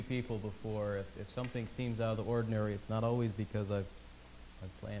people before. If something seems out of the ordinary, it's not always because I've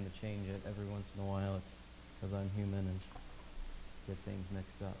planned to change it. Every once in a while, it's because I'm human and get things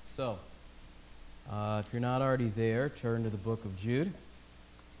mixed up. So, if you're not already there, turn to the book of Jude.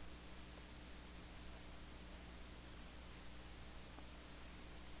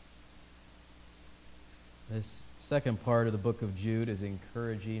 This second part of the book of Jude is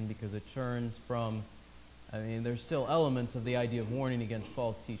encouraging because it turns from, there's still elements of the idea of warning against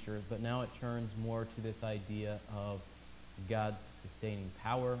false teachers, but now it turns more to this idea of God's sustaining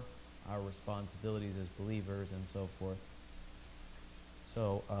power, our responsibilities as believers, and so forth.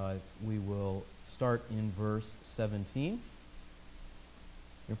 So we will start in verse 17.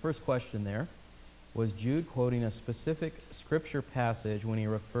 Your first question there, was Jude quoting a specific scripture passage when he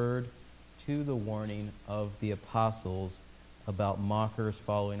referred to the warning of the apostles about mockers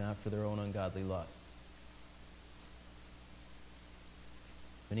following after their own ungodly lusts?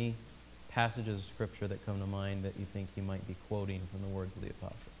 Any passages of Scripture that come to mind that you think he might be quoting from the words of the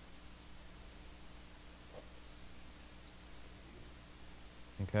apostles?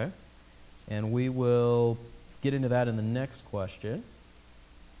 Okay. And we will get into that in the next question.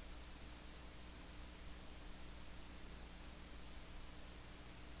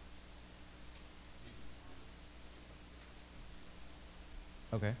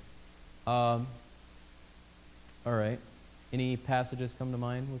 Okay. All right. Any passages come to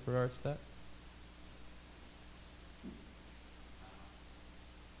mind with regards to that?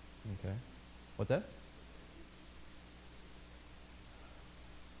 Okay. What's that?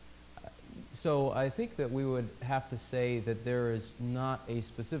 So I think that we would have to say that there is not a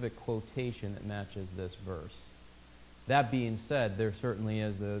specific quotation that matches this verse. That being said, there certainly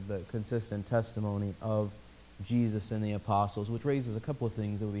is the consistent testimony of Jesus and the apostles, which raises a couple of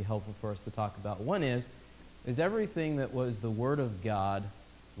things that would be helpful for us to talk about. One is everything that was the Word of God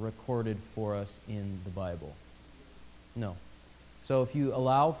recorded for us in the Bible? No. So if you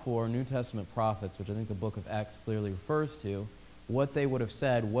allow for New Testament prophets, which I think the book of Acts clearly refers to, what they would have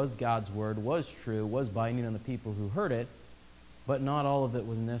said was God's Word, was true, was binding on the people who heard it, but not all of it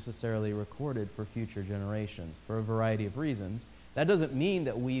was necessarily recorded for future generations for a variety of reasons. That doesn't mean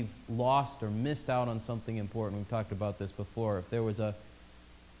that we've lost or missed out on something important. We've talked about this before. If there was a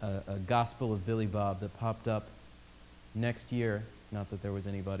Gospel of Billy Bob that popped up next year, not that there was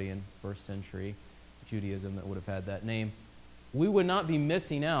anybody in first century Judaism that would have had that name, we would not be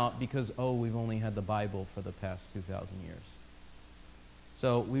missing out because, we've only had the Bible for the past 2,000 years.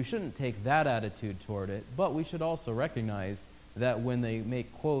 So we shouldn't take that attitude toward it, but we should also recognize that when they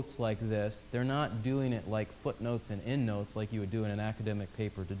make quotes like this, they're not doing it like footnotes and endnotes like you would do in an academic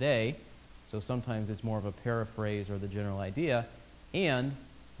paper today. So sometimes it's more of a paraphrase or the general idea. And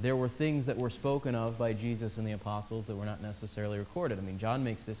there were things that were spoken of by Jesus and the apostles that were not necessarily recorded. John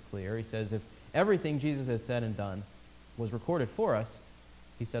makes this clear. He says, if everything Jesus has said and done was recorded for us,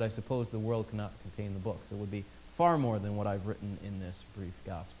 he said, I suppose the world cannot contain the books. It would be far more than what I've written in this brief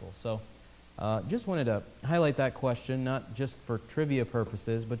gospel. So just wanted to highlight that question, not just for trivia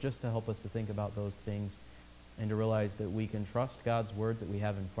purposes, but just to help us to think about those things and to realize that we can trust God's Word that we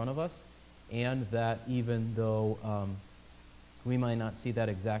have in front of us, and that even though we might not see that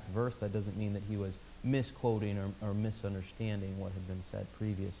exact verse, that doesn't mean that he was misquoting or misunderstanding what had been said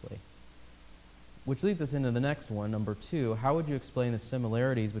previously. Which leads us into the next one, number 2. How would you explain the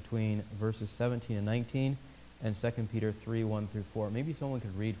similarities between verses 17 and 19 and 2 Peter 3, 1 through 4? Maybe someone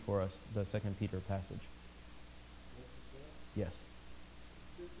could read for us the 2 Peter passage. Yes.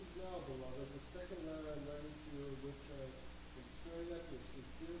 This is now, beloved, the second letter I'm writing to you, in which I am swearing at with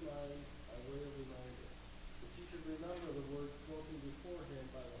sincere mind by way of reminder, that you should remember the words spoken beforehand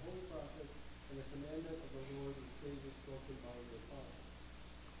by the holy prophets and the commandment of the Lord and Savior spoken by the apostles.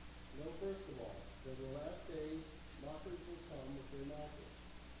 Know first of all that in the last days mockers will come with their mockers,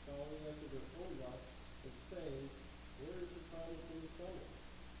 following after their own lusts, and saying, where is the promise in the Son?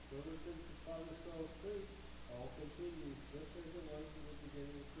 For ever since the fathers fell asleep, all continues just as it was in the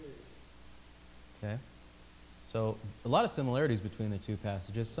beginning of creation. Okay. So a lot of similarities between the two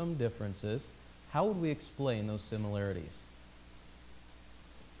passages, some differences. How would we explain those similarities?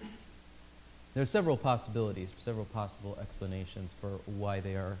 There are several possibilities, several possible explanations for why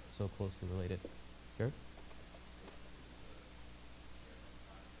they are so closely related. Jared?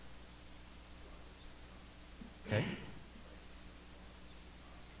 Okay.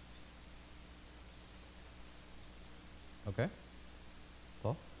 Okay.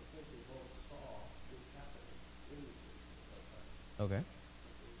 Paul? Okay.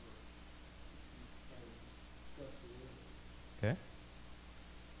 Okay.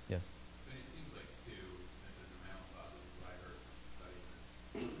 Yes. But it seems like, too, this is my own thought, this is what I heard from studying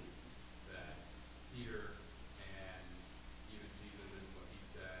this,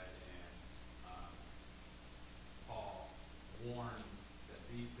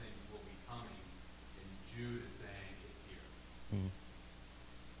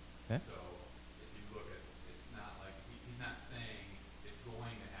 Okay. So if you look at, it's not like, he's not saying it's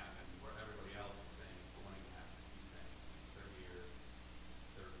going to happen where everybody else is saying it's going to happen. He's saying they're here,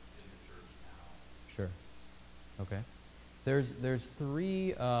 they're in the church now. Sure. Okay. There's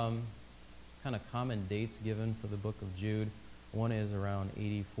three kind of common dates given for the book of Jude. One is around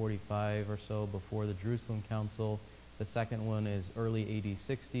AD 45 or so before the Jerusalem Council. The second one is early AD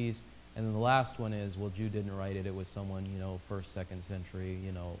 60s. And then the last one is, well, Jude didn't write it. It was someone, first, second century,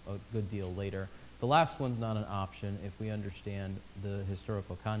 a good deal later. The last one's not an option if we understand the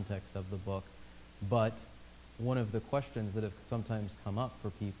historical context of the book. But one of the questions that have sometimes come up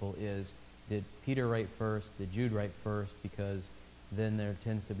for people is, did Peter write first? Did Jude write first? Because then there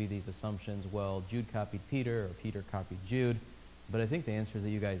tends to be these assumptions, well, Jude copied Peter or Peter copied Jude. But I think the answers that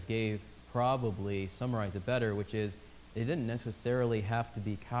you guys gave probably summarize it better, which is they didn't necessarily have to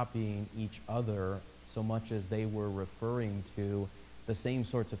be copying each other so much as they were referring to the same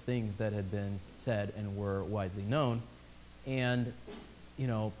sorts of things that had been said and were widely known. And,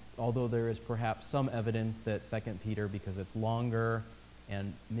 although there is perhaps some evidence that 2 Peter, because it's longer,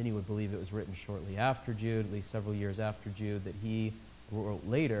 and many would believe it was written shortly after Jude, at least several years after Jude, that he wrote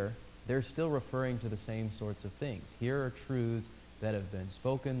later, they're still referring to the same sorts of things. Here are truths that have been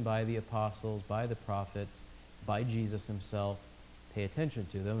spoken by the apostles, by the prophets, by Jesus himself. Pay attention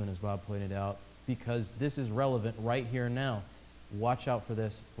to them, and as Bob pointed out, because this is relevant right here and now. Watch out for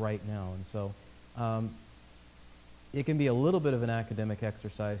this right now. And so it can be a little bit of an academic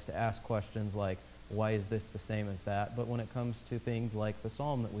exercise to ask questions like, why is this the same as that? But when it comes to things like the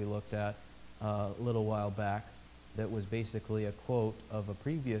psalm that we looked at a little while back, that was basically a quote of a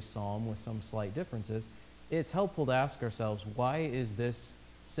previous psalm with some slight differences, it's helpful to ask ourselves, why is this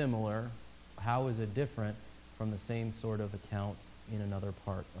similar? How is it different from the same sort of account in another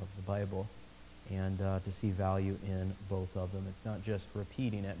part of the Bible? And to see value in both of them. It's not just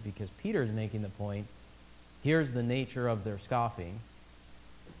repeating it, because Peter's making the point, here's the nature of their scoffing.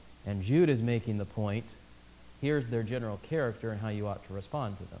 And Jude is making the point, here's their general character and how you ought to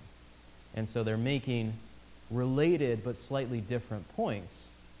respond to them. And so they're making related but slightly different points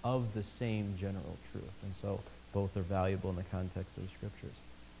of the same general truth. And so both are valuable in the context of the Scriptures.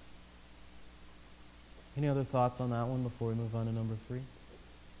 Any other thoughts on that one before we move on to number 3?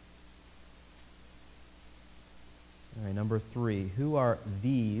 All right, number 3. Who are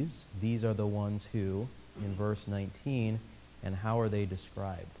these? These are the ones who, in verse 19, and how are they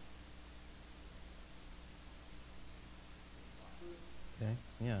described? Okay,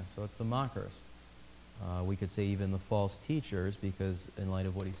 yeah, so it's the mockers. We could say even the false teachers, because in light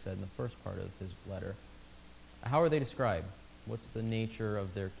of what he said in the first part of his letter. How are they described? What's the nature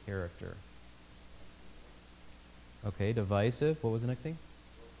of their character? Okay, divisive. What was the next thing?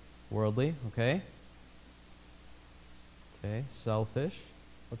 Worldly, okay. Okay, selfish.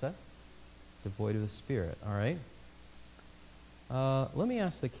 What's that? Devoid of the Spirit, all right. Let me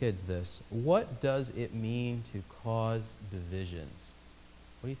ask the kids this. What does it mean to cause divisions?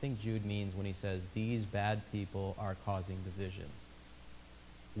 What do you think Jude means when he says these bad people are causing divisions?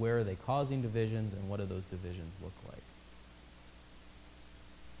 Where are they causing divisions, and what do those divisions look like?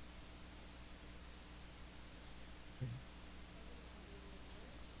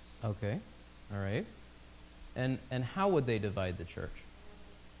 Okay, all right. And how would they divide the church?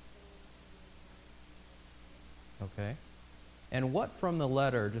 Okay. And what from the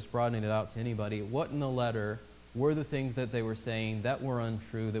letter, just broadening it out to anybody, what in the letter were the things that they were saying that were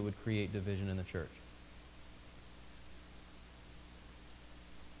untrue that would create division in the church?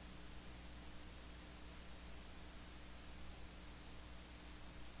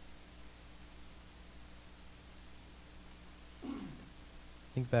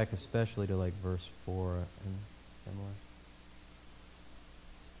 Think back especially to like verse 4 and similar.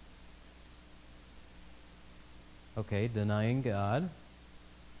 Okay, denying God.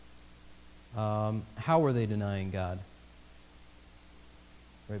 How were they denying God?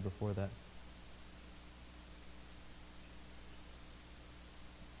 Right before that.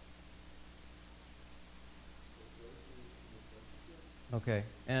 Okay,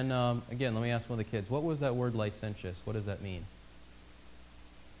 and again, let me ask one of the kids. What was that word licentious? What does that mean?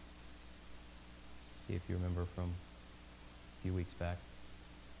 See if you remember from a few weeks back.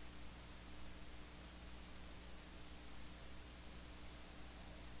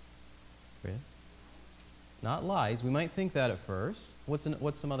 Really? Not lies. We might think that at first.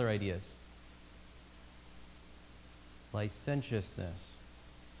 What's some other ideas? Licentiousness.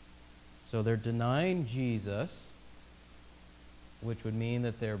 So they're denying Jesus, which would mean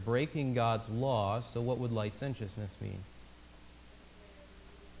that they're breaking God's law. So what would licentiousness mean?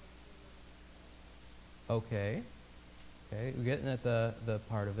 Okay. Okay, we're getting at the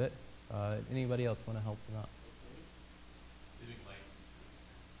part of it. Anybody else want to help them out? Giving license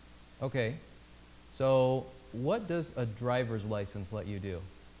to the Okay. So what does a driver's license let you do?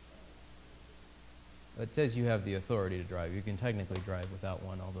 It says you have the authority to drive. You can technically drive without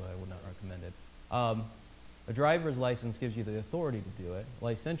one, although I would not recommend it. A driver's license gives you the authority to do it.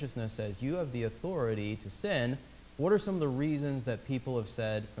 Licentiousness says you have the authority to sin. What are some of the reasons that people have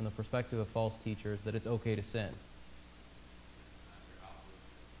said, from the perspective of false teachers, that it's okay to sin? It's not your outlook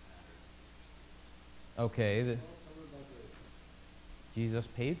that matters. Okay, Jesus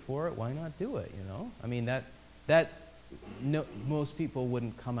paid for it. Why not do it? I mean, no, most people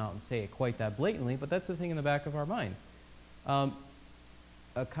wouldn't come out and say it quite that blatantly, but that's the thing in the back of our minds.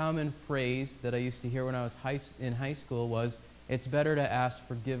 A common phrase that I used to hear when I was in high school was, "It's better to ask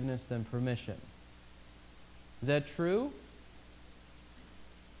forgiveness than permission." Is that true?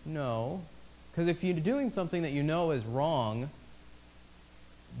 No. Because if you're doing something that you know is wrong,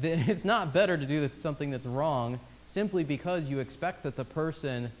 then it's not better to do something that's wrong simply because you expect that the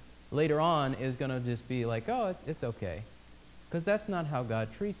person later on is going to just be like, "Oh, it's okay." Because that's not how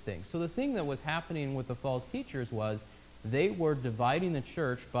God treats things. So the thing that was happening with the false teachers was they were dividing the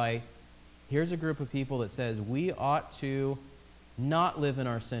church by, here's a group of people that says we ought to not live in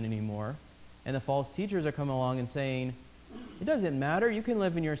our sin anymore. And the false teachers are coming along and saying, it doesn't matter, you can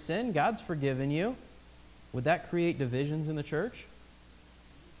live in your sin, God's forgiven you. Would that create divisions in the church?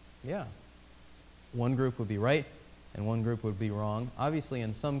 Yeah. One group would be right and one group would be wrong. Obviously,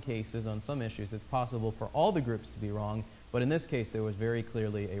 in some cases, on some issues, it's possible for all the groups to be wrong, but in this case, there was very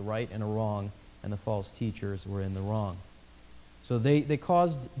clearly a right and a wrong, and the false teachers were in the wrong. So they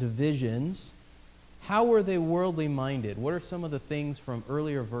caused divisions. How were they worldly minded? What are some of the things from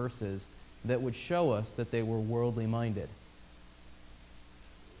earlier verses that would show us that they were worldly minded?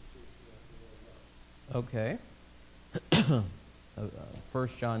 Okay. 1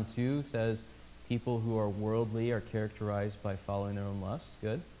 John 2 says people who are worldly are characterized by following their own lusts.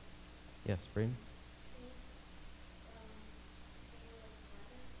 Good. Yes, Breen?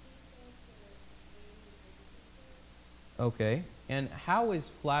 Okay. And how is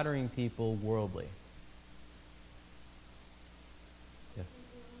flattering people worldly? Yes.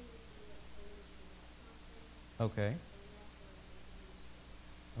 Okay.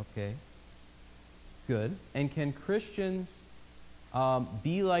 Okay. Good. And can Christians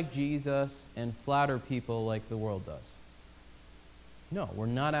be like Jesus and flatter people like the world does? No, we're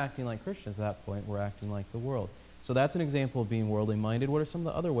not acting like Christians at that point. We're acting like the world. So that's an example of being worldly minded. What are some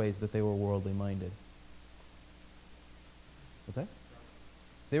of the other ways that they were worldly minded? What's that?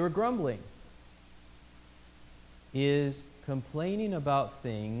 They were grumbling. Is complaining about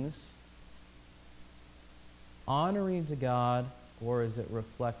things honoring to God, or is it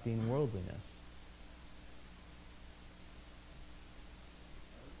reflecting worldliness?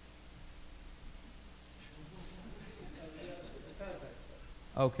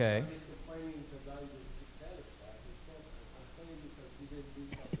 Okay. He's complaining because I was dissatisfied. He's complaining because he didn't do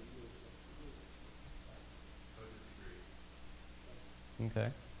something he was supposed to do. I would disagree.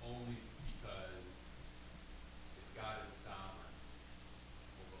 Okay. Only because if God is sovereign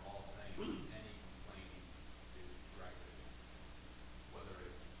over all things, any complaining is directed against him, whether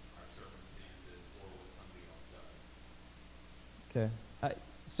it's our circumstances or what somebody else does. Okay.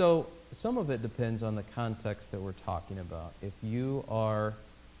 So some of it depends on the context that we're talking about. If you are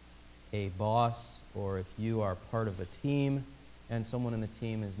a boss or if you are part of a team and someone in the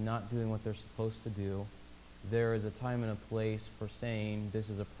team is not doing what they're supposed to do, there is a time and a place for saying this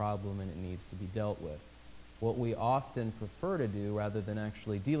is a problem and it needs to be dealt with. What we often prefer to do, rather than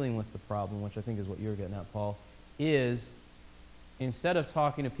actually dealing with the problem, which I think is what you're getting at, Paul, is instead of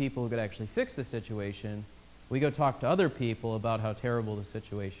talking to people who could actually fix the situation, we go talk to other people about how terrible the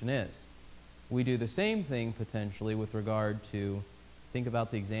situation is. We do the same thing potentially with regard to, think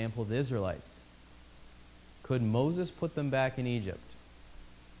about the example of the Israelites. Could Moses put them back in Egypt?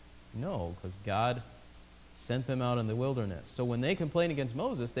 No, because God sent them out in the wilderness. So when they complained against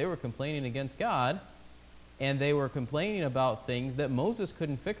Moses, they were complaining against God, and they were complaining about things that Moses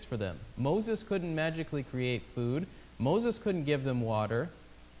couldn't fix for them. Moses couldn't magically create food. Moses couldn't give them water.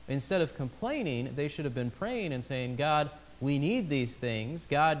 Instead of complaining, they should have been praying and saying, God, we need these things.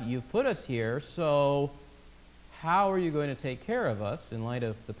 God, you've put us here, so how are you going to take care of us? In light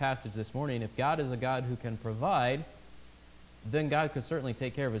of the passage this morning, if God is a God who can provide, then God could certainly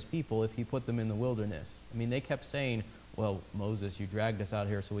take care of his people if he put them in the wilderness. I mean, they kept saying, well, Moses, you dragged us out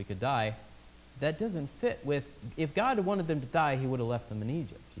here so we could die. That doesn't fit with, if God wanted them to die, he would have left them in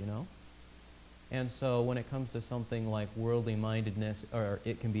Egypt, you know? And so when it comes to something like worldly mindedness, or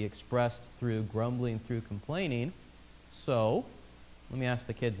it can be expressed through grumbling, through complaining, so let me ask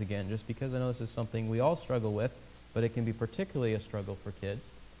the kids again, just because I know this is something we all struggle with, but it can be particularly a struggle for kids.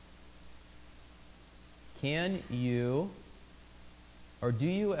 Can you, or do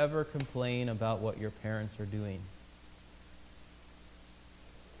you ever complain about what your parents are doing?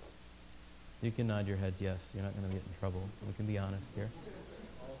 You can nod your heads yes. You're not going to get in trouble. We can be honest here.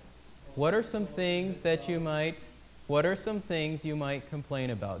 What are some things that you might complain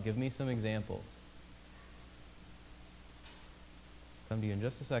about? Give me some examples. Come to you in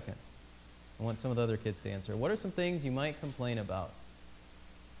just a second. I want some of the other kids to answer. What are some things you might complain about?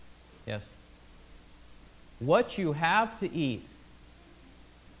 Yes. What you have to eat.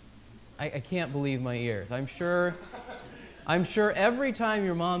 I can't believe my ears. I'm sure every time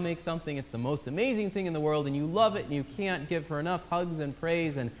your mom makes something, it's the most amazing thing in the world, and you love it, and you can't give her enough hugs and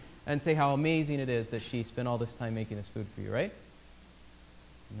praise and say how amazing it is that she spent all this time making this food for you, right?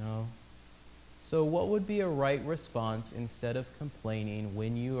 No. So what would be a right response instead of complaining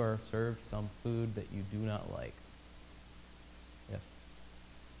when you are served some food that you do not like? Yes.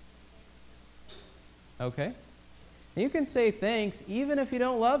 Okay. You can say thanks even if you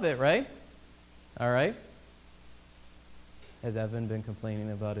don't love it, right? All right. Has Evan been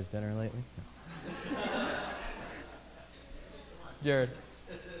complaining about his dinner lately? No. Jared.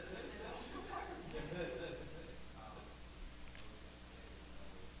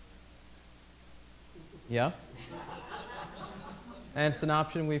 Yeah? And it's an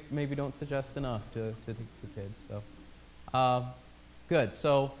option we maybe don't suggest enough to the kids. So, good.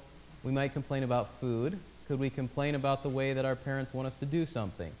 So we might complain about food. Could we complain about the way that our parents want us to do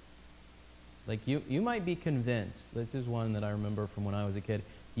something? Like you might be convinced, this is one that I remember from when I was a kid,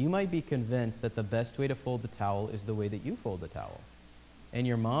 you might be convinced that the best way to fold the towel is the way that you fold the towel. And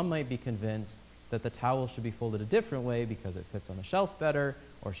your mom might be convinced that the towel should be folded a different way because it fits on the shelf better,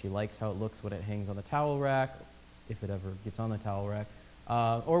 or she likes how it looks when it hangs on the towel rack, if it ever gets on the towel rack,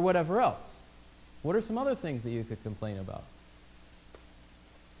 or whatever else. What are some other things that you could complain about?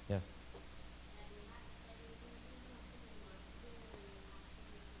 Yes?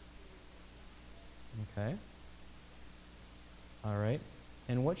 Okay. All right.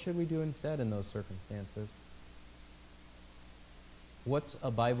 And what should we do instead in those circumstances? What's a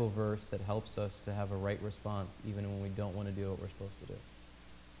Bible verse that helps us to have a right response even when we don't want to do what we're supposed to do?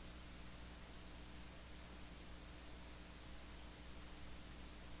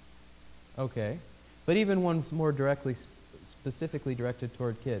 Okay. But even one more directly, specifically directed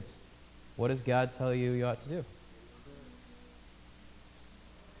toward kids. What does God tell you ought to do?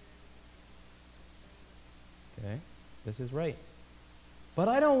 Okay. This is right. But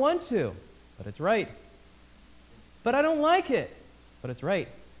I don't want to. But it's right. But I don't like it. But it's right.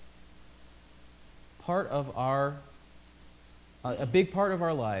 A big part of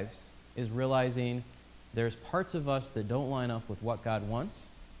our lives is realizing there's parts of us that don't line up with what God wants,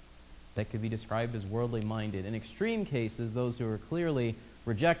 that could be described as worldly minded. In extreme cases, those who are clearly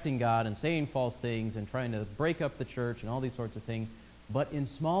rejecting God and saying false things and trying to break up the church and all these sorts of things. But in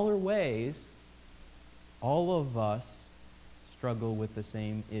smaller ways, all of us struggle with the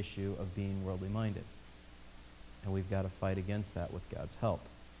same issue of being worldly minded. And we've got to fight against that with God's help.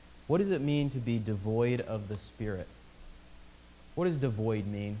 What does it mean to be devoid of the Spirit? What does devoid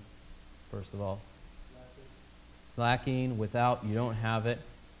mean, first of all? Lacking, without, you don't have it.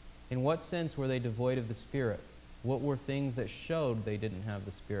 In what sense were they devoid of the Spirit? What were things that showed they didn't have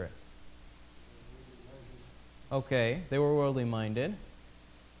the Spirit? Okay, they were worldly minded.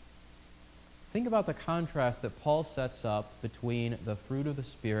 Think about the contrast that Paul sets up between the fruit of the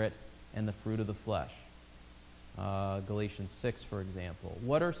Spirit and the fruit of the flesh. Galatians 6, for example.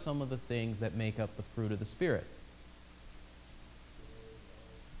 What are some of the things that make up the fruit of the Spirit?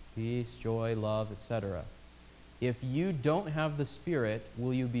 Peace, joy, love, etc. If you don't have the Spirit,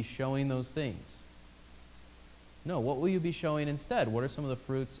 will you be showing those things? No. What will you be showing instead? What are some of the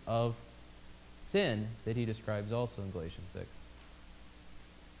fruits of sin that he describes also in Galatians 6?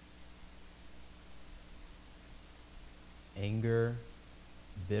 Anger,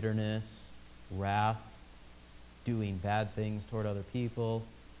 bitterness, wrath, doing bad things toward other people.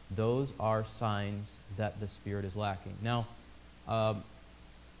 Those are signs that the Spirit is lacking. Now,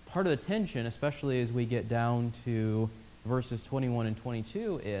 part of the tension, especially as we get down to verses 21 and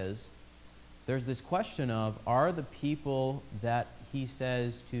 22, is there's this question of, are the people that he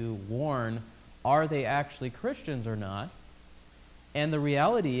says to warn, are they actually Christians or not? And the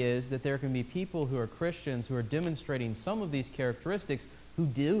reality is that there can be people who are Christians who are demonstrating some of these characteristics who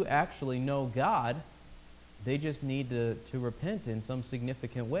do actually know God. They just need to repent in some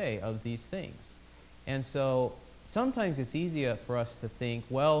significant way of these things. And so sometimes it's easier for us to think,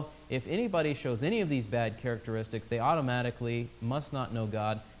 well, if anybody shows any of these bad characteristics, they automatically must not know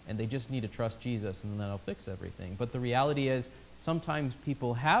God, and they just need to trust Jesus, and then that'll fix everything. But the reality is, sometimes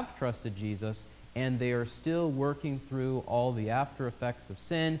people have trusted Jesus, and they are still working through all the after effects of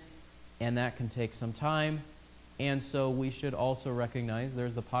sin, and that can take some time. And so we should also recognize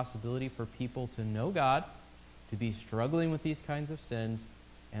there's the possibility for people to know God, to be struggling with these kinds of sins.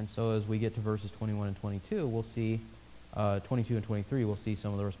 And so as we get to verses 21 and 22, we'll see, 22 and 23, we'll see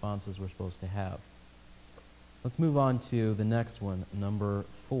some of the responses we're supposed to have. Let's move on to the next one, number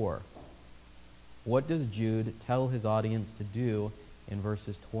 4. What does Jude tell his audience to do in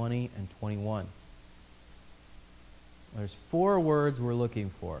verses 20 and 21? There's 4 words we're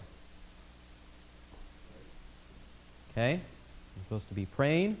looking for. Okay? You're supposed to be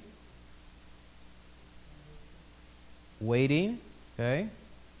praying, waiting, okay?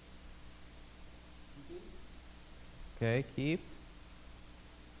 Okay, keep,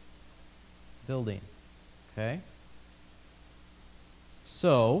 building, okay?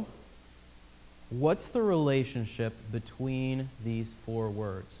 So, what's the relationship between these 4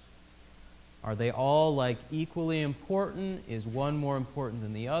 words? Are they all like equally important? Is one more important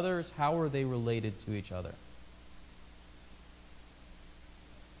than the others? How are they related to each other?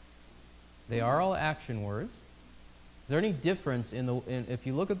 They are all action words. Is there any difference if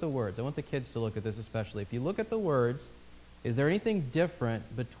you look at the words? I want the kids to look at this especially. If you look at the words, is there anything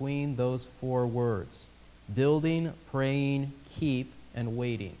different between those 4 words? Building, praying, keep, and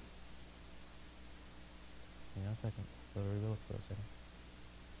waiting. Hang on a second. Go look for a second.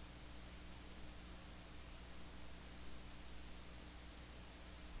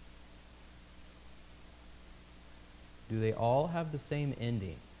 Do they all have the same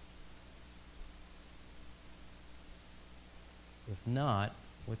ending? If not,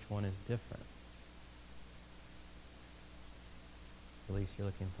 which one is different? At least you're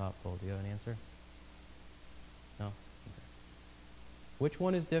looking thoughtful. Do you have an answer? No? Okay. Which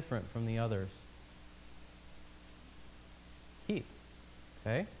one is different from the others? Keep.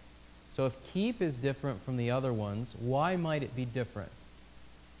 Okay? So if keep is different from the other ones, why might it be different?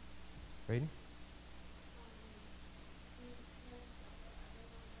 Braden?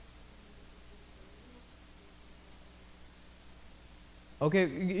 Okay,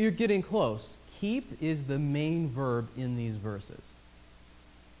 you're getting close. Keep is the main verb in these verses.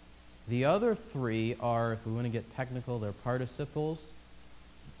 The other 3 are, if we want to get technical, they're participles.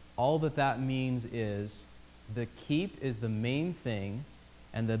 All that means is the keep is the main thing,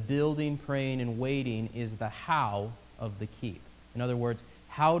 and the building, praying, and waiting is the how of the keep. In other words,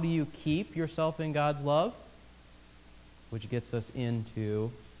 how do you keep yourself in God's love? Which gets us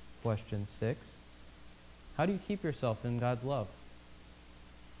into question 6. How do you keep yourself in God's love?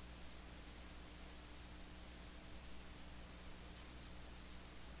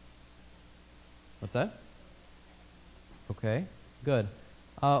 What's that? Okay, good.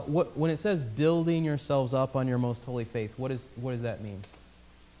 When it says building yourselves up on your most holy faith, what does that mean?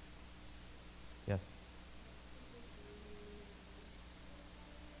 Yes.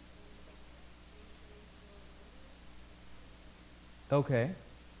 Okay.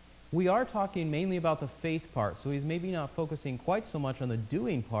 We are talking mainly about the faith part, so he's maybe not focusing quite so much on the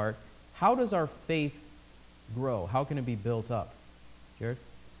doing part. How does our faith grow? How can it be built up? Jared?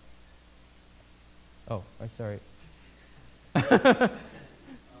 Oh, I'm sorry.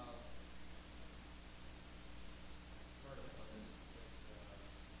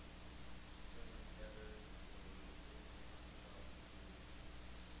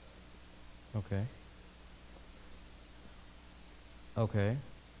 Okay. Okay.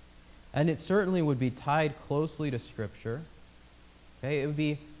 And it certainly would be tied closely to Scripture. Okay, it would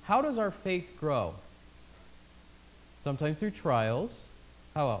be, how does our faith grow? Sometimes through trials.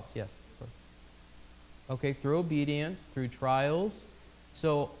 How else? Yes. Okay, through obedience, through trials.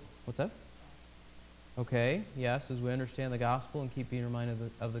 So, what's that? Okay, yes, as we understand the gospel and keep being reminded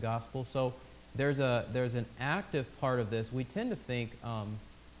of the gospel. So, there's an active part of this. We tend to think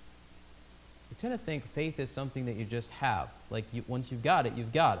faith is something that you just have. Like once you've got it,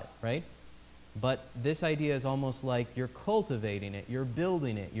 right? But this idea is almost like you're cultivating it, you're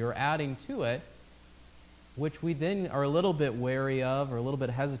building it, you're adding to it, which we then are a little bit wary of or a little bit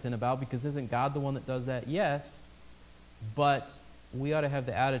hesitant about, because isn't God the one that does that? Yes. But we ought to have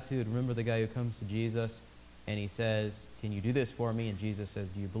the attitude, remember the guy who comes to Jesus and he says, "Can you do this for me?" And Jesus says,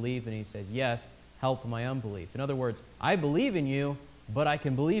 "Do you believe?" And he says, "Yes, help my unbelief." In other words, I believe in you, but I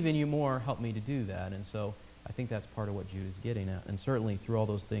can believe in you more. Help me to do that. And so I think that's part of what Jude is getting at. And certainly through all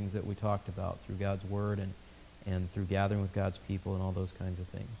those things that we talked about, through God's Word and through gathering with God's people and all those kinds of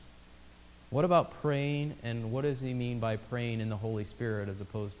things. What about praying, and what does he mean by praying in the Holy Spirit as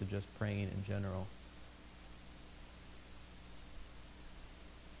opposed to just praying in general?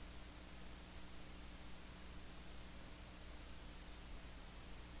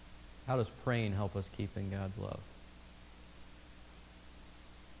 How does praying help us keep in God's love?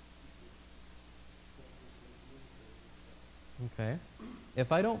 Okay.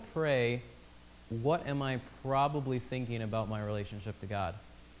 If I don't pray, what am I probably thinking about my relationship to God?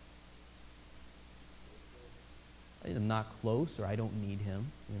 I'm not close, or I don't need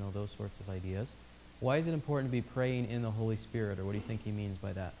him, those sorts of ideas. Why is it important to be praying in the Holy Spirit, or what do you think he means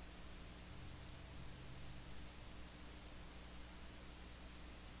by that?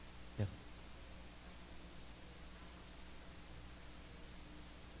 Yes?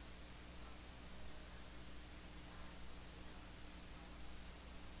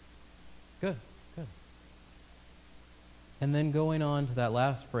 Good, good. And then going on to that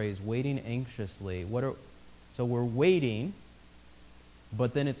last phrase, waiting anxiously. So we're waiting,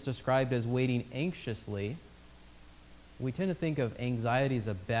 but then it's described as waiting anxiously. We tend to think of anxiety as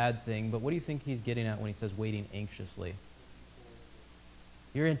a bad thing, but what do you think he's getting at when he says waiting anxiously?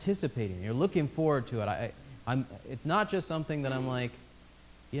 You're anticipating. You're looking forward to it. It's not just something that I'm like,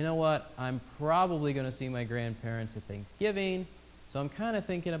 you know what, I'm probably going to see my grandparents at Thanksgiving, so I'm kind of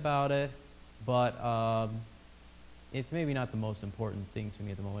thinking about it, but it's maybe not the most important thing to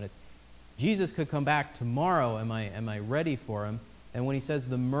me at the moment. Jesus could come back tomorrow. Am I ready for him? And when he says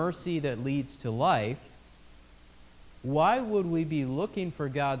the mercy that leads to life, why would we be looking for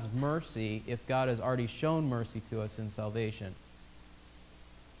God's mercy if God has already shown mercy to us in salvation?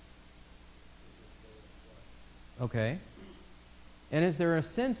 Okay. And is there a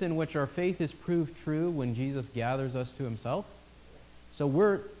sense in which our faith is proved true when Jesus gathers us to himself?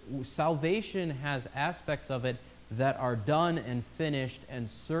 So salvation has aspects of it that are done and finished and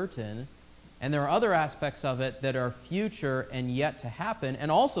certain, and there are other aspects of it that are future and yet to happen and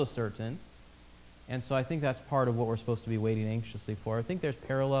also certain. And so I think that's part of what we're supposed to be waiting anxiously for. I think there's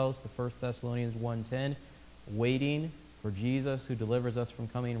parallels to 1 Thessalonians 1:10. Waiting for Jesus who delivers us from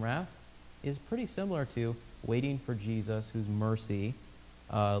coming wrath is pretty similar to waiting for Jesus whose mercy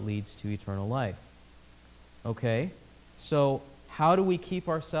leads to eternal life. Okay, so how do we keep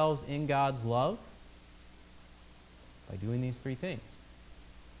ourselves in God's love? By doing these three things.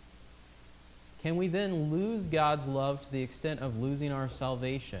 Can we then lose God's love to the extent of losing our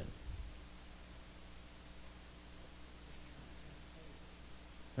salvation?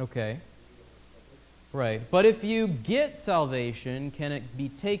 Okay. Right. But if you get salvation, can it be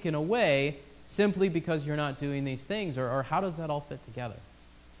taken away simply because you're not doing these things? Or how does that all fit together?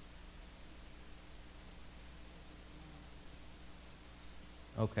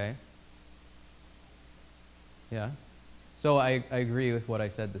 Okay. Yeah. So I agree with what I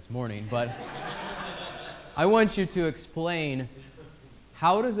said this morning, but I want you to explain,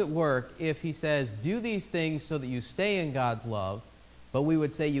 how does it work if he says, do these things so that you stay in God's love, but we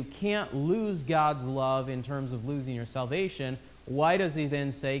would say you can't lose God's love in terms of losing your salvation. Why does he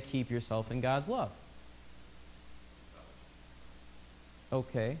then say keep yourself in God's love?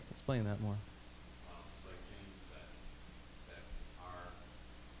 Okay, explain that more. It's like James said, that our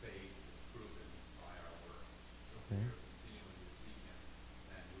faith is proven by our works. So if we are continuing to seek him,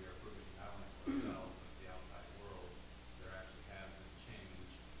 then we are proving not only for ourselves, but the outside world, there actually has been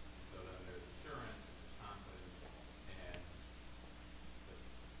change. And so then there's assurance and there's confidence, and the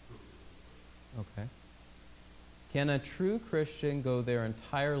proof is in the pudding. Okay. Can a true Christian go their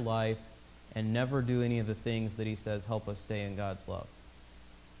entire life and never do any of the things that he says help us stay in God's love?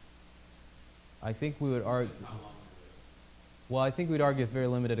 I think we would argue. Well, I think we'd argue with very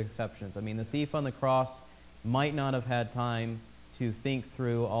limited exceptions. I mean, the thief on the cross might not have had time to think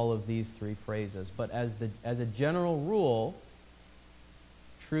through all of these three phrases, but as a general rule,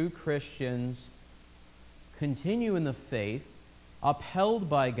 true Christians continue in the faith, upheld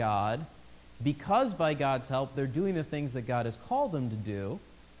by God, because by God's help they're doing the things that God has called them to do,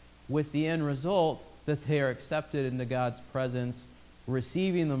 with the end result that they are accepted into God's presence,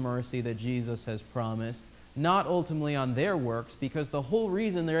 receiving the mercy that Jesus has promised, not ultimately on their works, because the whole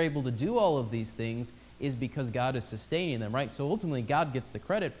reason they're able to do all of these things is because God is sustaining them, right? So ultimately God gets the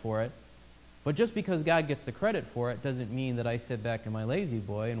credit for it, but just because God gets the credit for it doesn't mean that I sit back in my lazy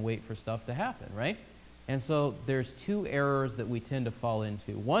boy and wait for stuff to happen, right? And so there's two errors that we tend to fall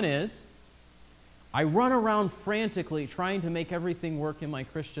into. One is, I run around frantically trying to make everything work in my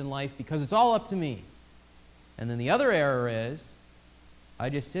Christian life because it's all up to me. And then the other error is, I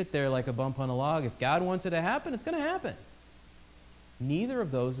just sit there like a bump on a log. If God wants it to happen, it's going to happen. Neither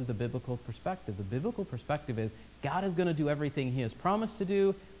of those is the biblical perspective. The biblical perspective is God is going to do everything He has promised to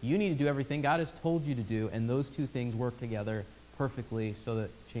do. You need to do everything God has told you to do, and those two things work together perfectly so that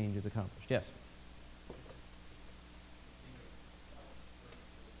change is accomplished. Yes?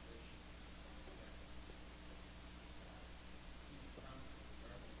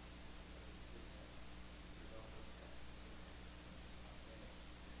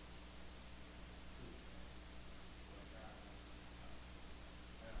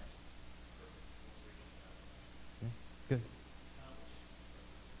 Good.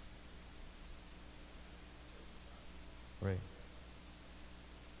 Right.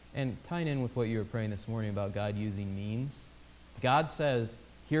 And tying in with what you were praying this morning about God using means, God says,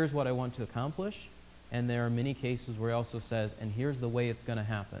 here's what I want to accomplish, and there are many cases where He also says, and here's the way it's going to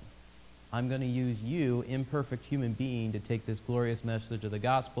happen. I'm going to use you, imperfect human being, to take this glorious message of the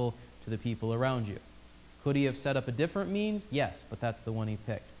gospel to the people around you. Could He have set up a different means? Yes, but that's the one He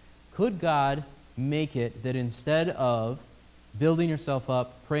picked. Could God make it that instead of building yourself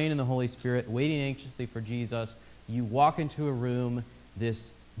up, praying in the Holy Spirit, waiting anxiously for Jesus, you walk into a room, this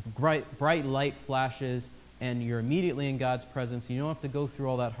bright light flashes, and you're immediately in God's presence. You don't have to go through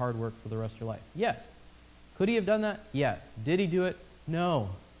all that hard work for the rest of your life. Yes. Could He have done that? Yes. Did He do it? No.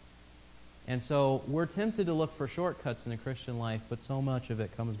 And so we're tempted to look for shortcuts in the Christian life, but so much of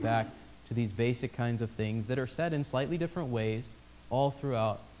it comes back to these basic kinds of things that are said in slightly different ways all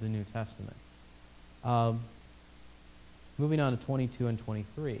throughout the New Testament. Moving on to 22 and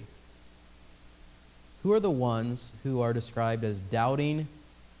 23. Who are the ones who are described as doubting,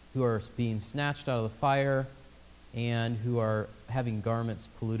 who are being snatched out of the fire, and who are having garments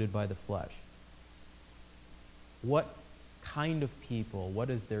polluted by the flesh? What kind of people? What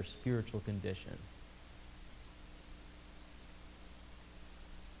is their spiritual condition?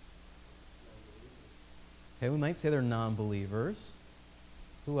 Okay, we might say they're non-believers.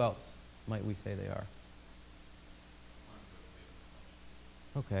 Who else might we say they are?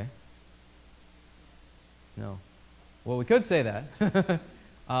 Okay. No. Well, we could say that.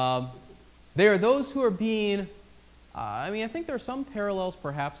 They are those who are being, I think there are some parallels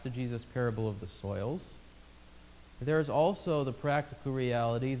perhaps to Jesus' parable of the soils. There's also the practical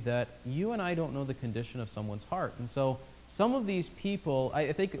reality that you and I don't know the condition of someone's heart. And so some of these people,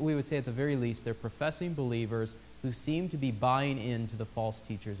 I think we would say at the very least, they're professing believers who seem to be buying into the false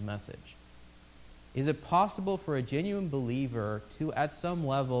teacher's message. Is it possible for a genuine believer to, at some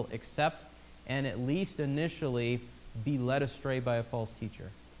level, accept and at least initially be led astray by a false teacher?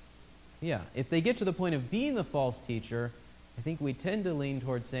 Yeah. If they get to the point of being the false teacher, I think we tend to lean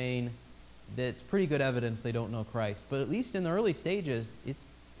towards saying that it's pretty good evidence they don't know Christ. But at least in the early stages, it's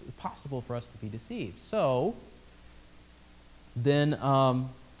possible for us to be deceived. So, then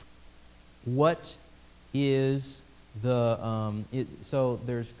what is the... so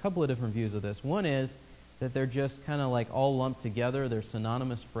there's a couple of different views of this. One is that they're just kind of like all lumped together. They're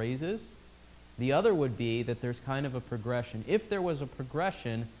synonymous phrases. The other would be that there's kind of a progression. If there was a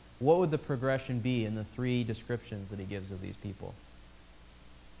progression, what would the progression be in the three descriptions that he gives of these people?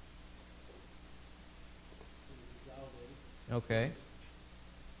 Okay.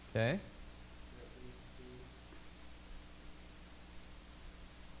 Okay.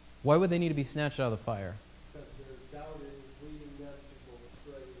 Why would they need to be snatched out of the fire? Because their doubt is leading them to go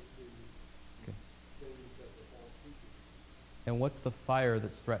astray to Okay. things that the false teachers And what's the fire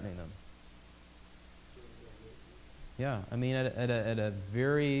that's threatening them? Yeah, at a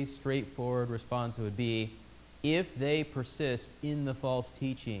very straightforward response, it would be, if they persist in the false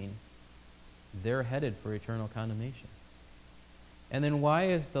teaching, they're headed for eternal condemnation. And then why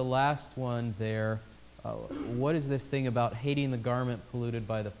is the last one there? What is this thing about hating the garment polluted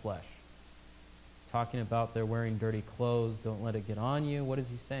by the flesh? Talking about they're wearing dirty clothes, don't let it get on you. What is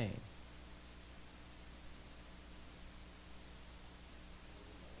he saying?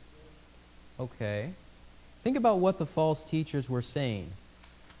 Okay. Think about what the false teachers were saying.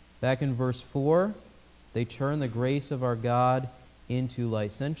 Back in verse 4, they turn the grace of our God into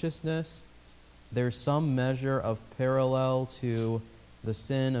licentiousness. There's some measure of parallel to the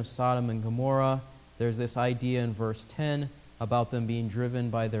sin of Sodom and Gomorrah. There's this idea in verse 10 about them being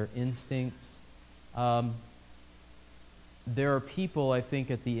driven by their instincts. There are people, I think,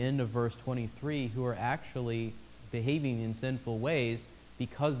 at the end of verse 23 who are actually behaving in sinful ways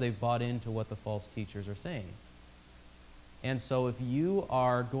because they've bought into what the false teachers are saying. And so if you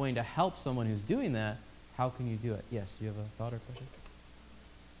are going to help someone who's doing that, how can you do it? Yes, do you have a thought or question?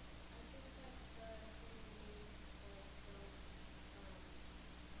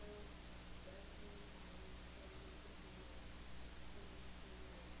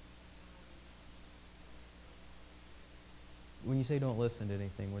 When you say don't listen to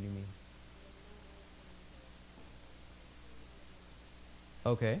anything, what do you mean?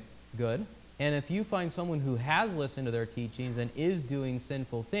 Okay, good. And if you find someone who has listened to their teachings and is doing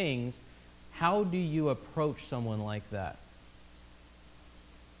sinful things, how do you approach someone like that?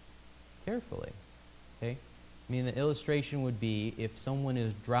 Carefully. Okay? I mean, the illustration would be if someone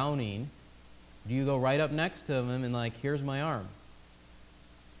is drowning, do you go right up next to them and like, here's my arm?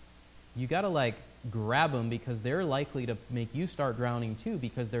 You got to like grab them because they're likely to make you start drowning too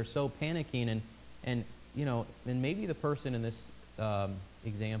because they're so panicking and you know, and maybe the person in this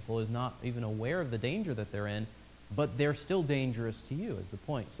example is not even aware of the danger that they're in, but they're still dangerous to you is the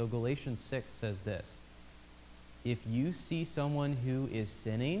point. So Galatians 6 says this: if you see someone who is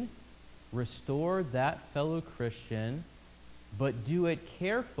sinning, restore that fellow Christian, but do it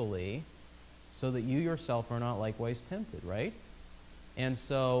carefully so that you yourself are not likewise tempted, right? And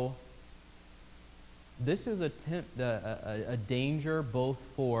so this is a danger both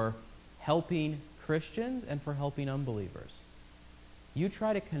for helping Christians and for helping unbelievers. You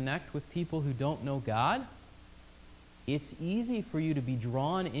try to connect with people who don't know God, it's easy for you to be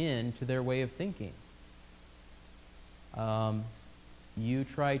drawn into their way of thinking. You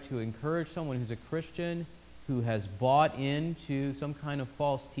try to encourage someone who's a Christian who has bought into some kind of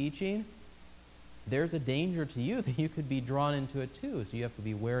false teaching, there's a danger to you that you could be drawn into it too. So you have to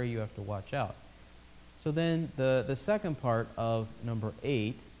be wary, you have to watch out. So then the second part of number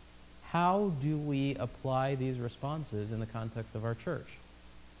 8, how do we apply these responses in the context of our church?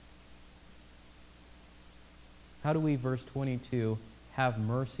 How do we, verse 22, have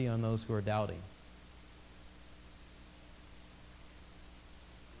mercy on those who are doubting?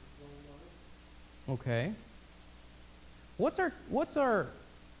 Okay. What's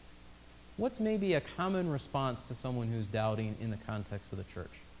maybe a common response to someone who's doubting in the context of the church?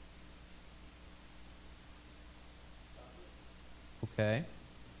 Okay.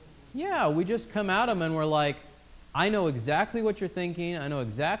 Yeah, we just come at them and we're like, I know exactly what you're thinking, I know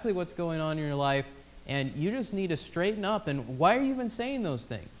exactly what's going on in your life, and you just need to straighten up. And why are you even saying those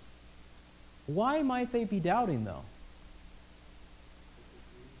things? Why might they be doubting, though?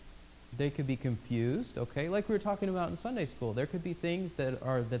 They could be confused, okay? Like we were talking about in Sunday school. There could be things that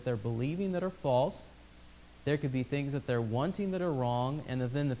they're believing that are false. There could be things that they're wanting that are wrong. And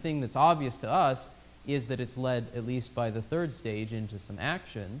then the thing that's obvious to us is that it's led, at least by the third stage, into some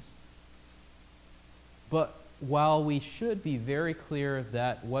actions. But while we should be very clear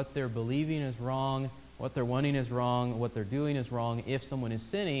that what they're believing is wrong, what they're wanting is wrong, what they're doing is wrong, if someone is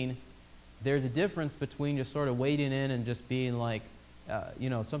sinning, there's a difference between just sort of wading in and just being like,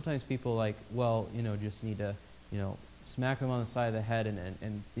 sometimes people like, just need to, smack them on the side of the head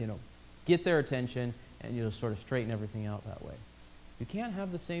and get their attention, and you'll sort of straighten everything out that way. You can't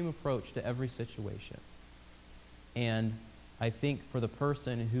have the same approach to every situation. And I think for the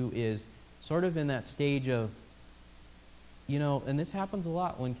person who is sort of in that stage of, and this happens a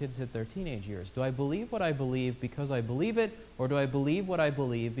lot when kids hit their teenage years. Do I believe what I believe because I believe it, or do I believe what I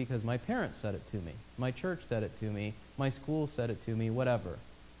believe because my parents said it to me, my church said it to me, my school said it to me, whatever?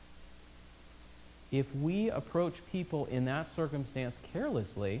 If we approach people in that circumstance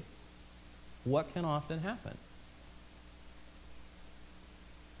carelessly, what can often happen?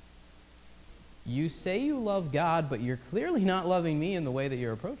 You say you love God, but you're clearly not loving me in the way that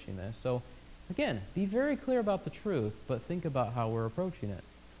you're approaching this. So, again, be very clear about the truth, but think about how we're approaching it.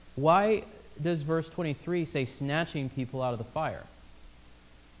 Why does verse 23 say snatching people out of the fire?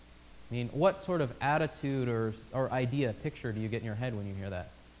 I mean, what sort of attitude or idea, picture do you get in your head when you hear that?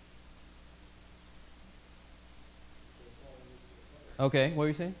 Okay, what were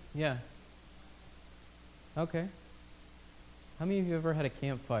you saying? Yeah. Okay. How many of you have ever had a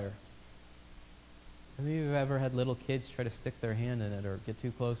campfire? How many of you have ever had little kids try to stick their hand in it or get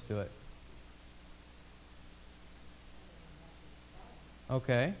too close to it?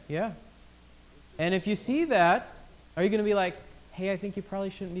 Okay, yeah. And if you see that, are you going to be like, hey, I think you probably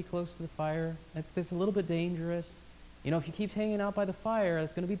shouldn't be close to the fire. That's a little bit dangerous. If you keep hanging out by the fire,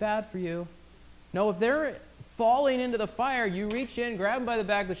 that's going to be bad for you. No, if they're falling into the fire, you reach in, grab them by the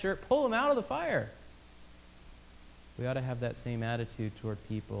back of the shirt, pull them out of the fire. We ought to have that same attitude toward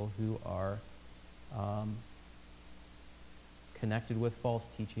people who are connected with false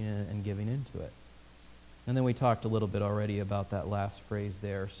teaching and giving into it. And then we talked a little bit already about that last phrase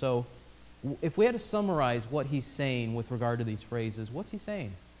there. So if we had to summarize what he's saying with regard to these phrases, what's he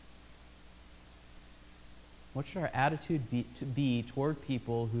saying? What should our attitude be toward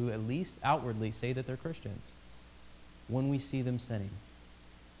people who at least outwardly say that they're Christians when we see them sinning?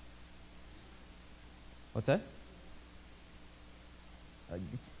 What's that?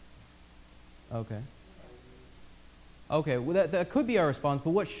 Okay. Okay, well, that could be our response, but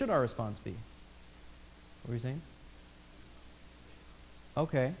what should our response be? What were you saying?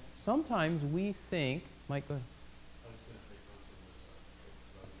 Okay. Sometimes we think... Mike, go ahead. I was going to say something was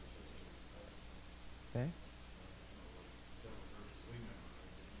brother or sister in Christ. Okay. Several verses we memorized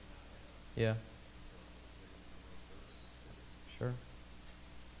that may not have. Yeah, So maybe some of those verses. sure.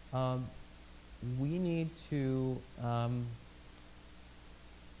 We need to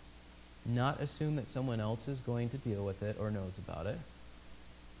not assume that someone else is going to deal with it or knows about it.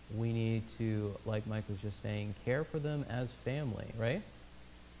 We need to, like Mike was just saying, care for them as family, right?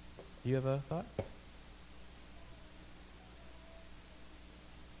 Do you have a thought?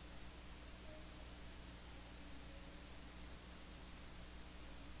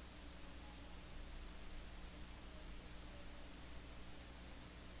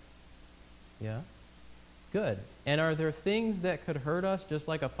 Yeah? Good. And are there things that could hurt us just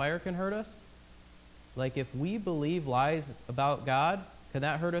like a fire can hurt us? Like if we believe lies about God, can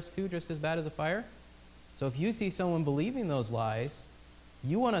that hurt us too just as bad as a fire? So if you see someone believing those lies,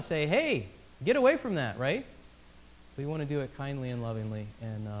 you want to say, hey, get away from that, right? But you want to do it kindly and lovingly.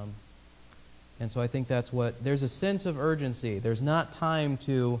 And so I think that's what, there's a sense of urgency. There's not time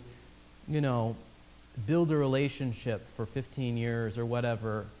to, build a relationship for 15 years or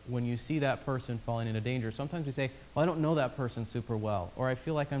whatever when you see that person falling into danger. Sometimes we say, well, I don't know that person super well, or I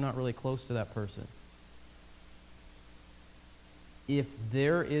feel like I'm not really close to that person. If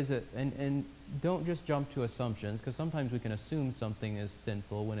there is and don't just jump to assumptions, because sometimes we can assume something is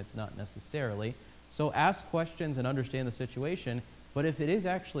sinful when it's not necessarily. So ask questions and understand the situation, but if it is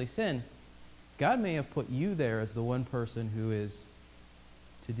actually sin, God may have put you there as the one person who is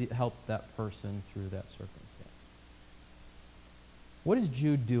to help that person through that circumstance. What is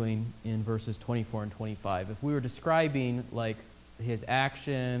Jude doing in verses 24 and 25? If we were describing like his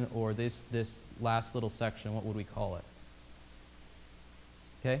action or this last little section, what would we call it?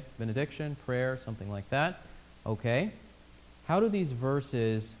 Okay, benediction, prayer, something like that. Okay. How do these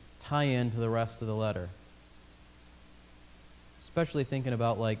verses tie into the rest of the letter? Especially thinking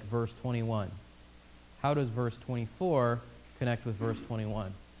about like verse 21. How does verse 24 connect with verse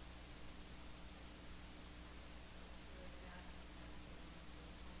 21?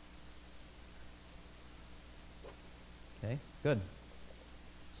 Okay, good.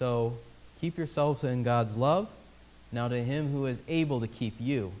 So, keep yourselves in God's love. Now to him who is able to keep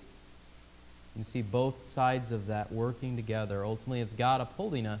you. You see both sides of that working together. Ultimately, it's God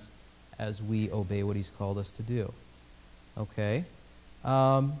upholding us as we obey what he's called us to do. Okay.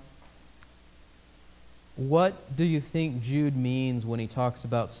 What do you think Jude means when he talks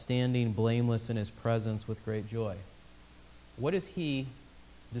about standing blameless in his presence with great joy? What is he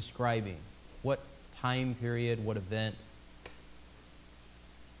describing? What time period? What event?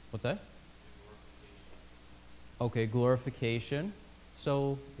 What's that? Okay, glorification.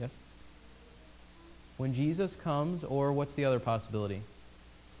 So, yes? When Jesus comes, or what's the other possibility?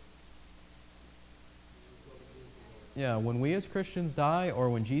 Yeah, when we as Christians die, or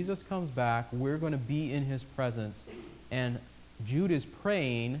when Jesus comes back, we're going to be in his presence. And Jude is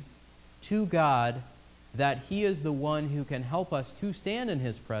praying to God that he is the one who can help us to stand in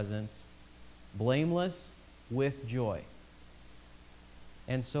his presence, blameless with joy.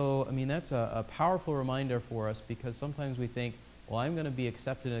 And so, that's a powerful reminder for us, because sometimes we think, well, I'm going to be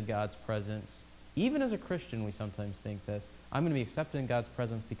accepted in God's presence. Even as a Christian, we sometimes think this. I'm going to be accepted in God's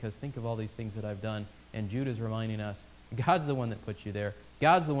presence because think of all these things that I've done. And Jude is reminding us, God's the one that put you there.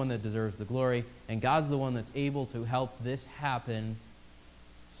 God's the one that deserves the glory. And God's the one that's able to help this happen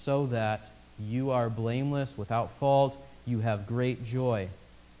so that you are blameless, without fault. You have great joy.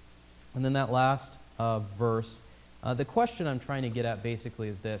 And then that last verse, the question I'm trying to get at basically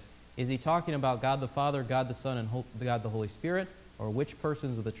is this. Is he talking about God the Father, God the Son, and God the Holy Spirit? Or which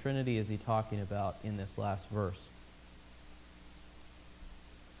persons of the Trinity is he talking about in this last verse?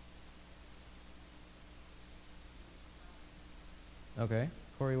 Okay.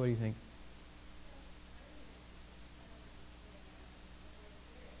 Corey, what do you think?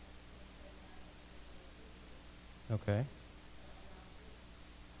 Okay.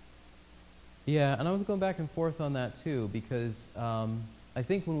 Yeah, and I was going back and forth on that too, because I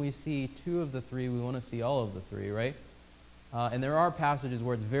think when we see two of the three, we want to see all of the three, right? And there are passages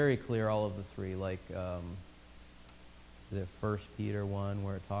where it's very clear all of the three, like is it 1 Peter 1,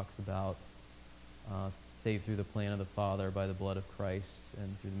 where it talks about saved through the plan of the Father by the blood of Christ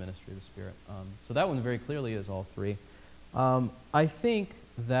and through the ministry of the Spirit. So that one very clearly is all three. I think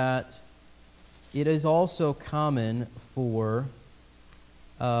that it is also common for,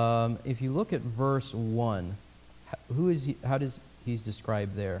 if you look at verse 1, how does he's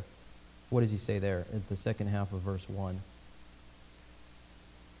described there? What does he say there at the second half of verse 1?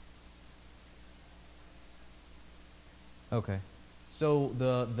 Okay. So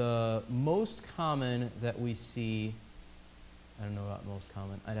the most common that we see, I don't know about most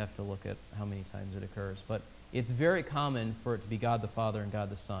common. I'd have to look at how many times it occurs. But it's very common for it to be God the Father and God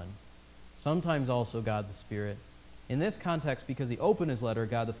the Son. Sometimes also God the Spirit. In this context, because he opened his letter,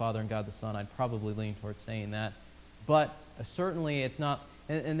 God the Father and God the Son, I'd probably lean towards saying that. But certainly it's not,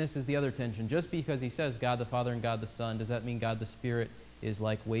 and this is the other tension, just because he says God the Father and God the Son, does that mean God the Spirit is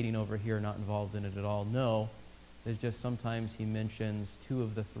like waiting over here, not involved in it at all? No. There's just sometimes he mentions two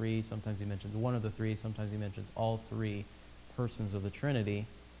of the three, sometimes he mentions one of the three, sometimes he mentions all three persons of the Trinity.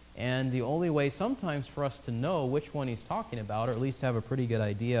 And the only way sometimes for us to know which one he's talking about, or at least have a pretty good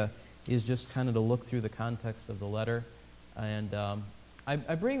idea, is just kind of to look through the context of the letter. And I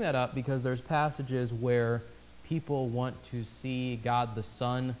bring that up because there's passages where people want to see God the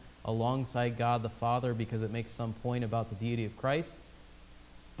Son alongside God the Father because it makes some point about the deity of Christ.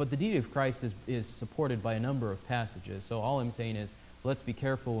 But the deity of Christ is supported by a number of passages. So all I'm saying is, let's be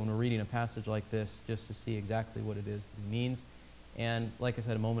careful when we're reading a passage like this just to see exactly what it is that he means. And like I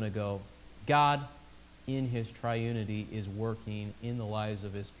said a moment ago, God in his triunity is working in the lives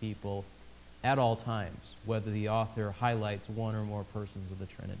of his people at all times, whether the author highlights one or more persons of the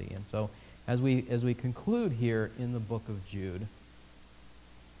Trinity. And so as we conclude here in the book of Jude,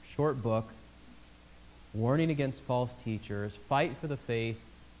 short book, warning against false teachers, fight for the faith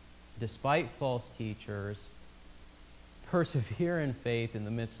despite false teachers, persevere in faith in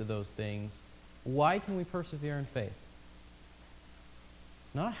the midst of those things. Why can we persevere in faith?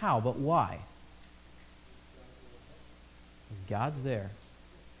 Not how, but why? Because God's there.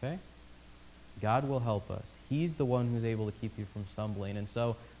 Okay? God will help us. He's the one who's able to keep you from stumbling. And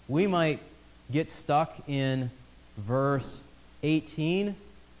so we might get stuck in verse 18.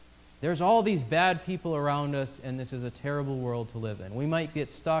 There's all these bad people around us, and this is a terrible world to live in. We might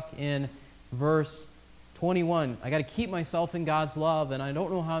get stuck in verse 21. I got to keep myself in God's love, and I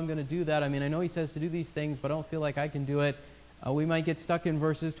don't know how I'm going to do that. I mean, I know he says to do these things, but I don't feel like I can do it. We might get stuck in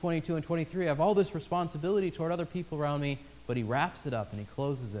verses 22 and 23. I have all this responsibility toward other people around me, but he wraps it up and he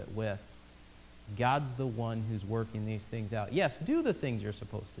closes it with, God's the one who's working these things out. Yes, do the things you're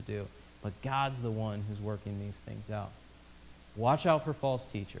supposed to do, but God's the one who's working these things out. Watch out for false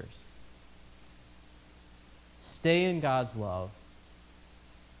teachers. Stay in God's love.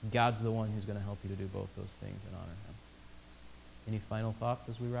 God's the one who's going to help you to do both those things and honor him. Any final thoughts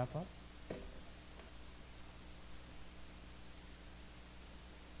as we wrap up?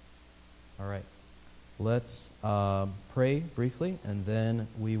 All right. Let's pray briefly, and then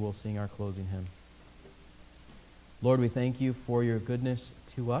we will sing our closing hymn. Lord, we thank you for your goodness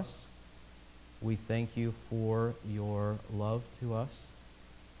to us. We thank you for your love to us.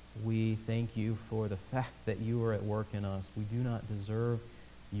 We thank you for the fact that you are at work in us. We do not deserve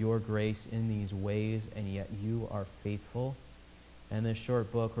your grace in these ways, and yet you are faithful. And this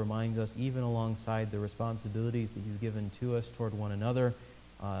short book reminds us, even alongside the responsibilities that you've given to us toward one another,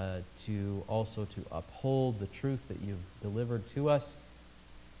 to uphold the truth that you've delivered to us,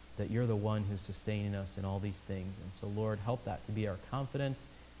 that you're the one who's sustaining us in all these things. And so, Lord, help that to be our confidence.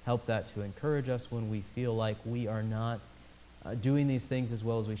 Help that to encourage us when we feel like we are not doing these things as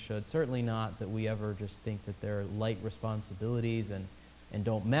well as we should. Certainly not that we ever just think that they're light responsibilities and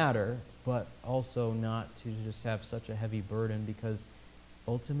don't matter, but also not to just have such a heavy burden, because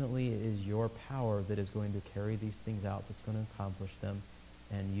ultimately it is your power that is going to carry these things out, that's going to accomplish them,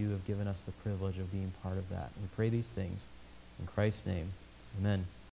 and you have given us the privilege of being part of that. We pray these things in Christ's name. Amen.